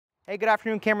Hey, good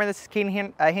afternoon, Cameron. This is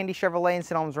Caden, Handy Chevrolet in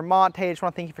St. Albans, Vermont. Hey, I just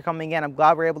want to thank you for coming in. I'm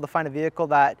glad we're able to find a vehicle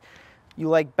that you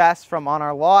like best from on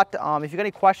our lot. If you've got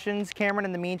any questions, Cameron,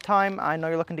 in the meantime, I know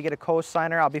you're looking to get a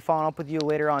co-signer. I'll be following up with you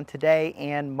later on today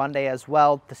and Monday as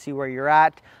well to see where you're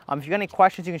at. If you've got any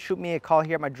questions, you can shoot me a call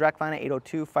here at my direct line at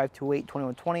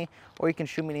 802-528-2120, or you can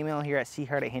shoot me an email here at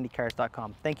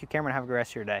chart@handycars.com. Thank you, Cameron. Have a good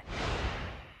rest of your day.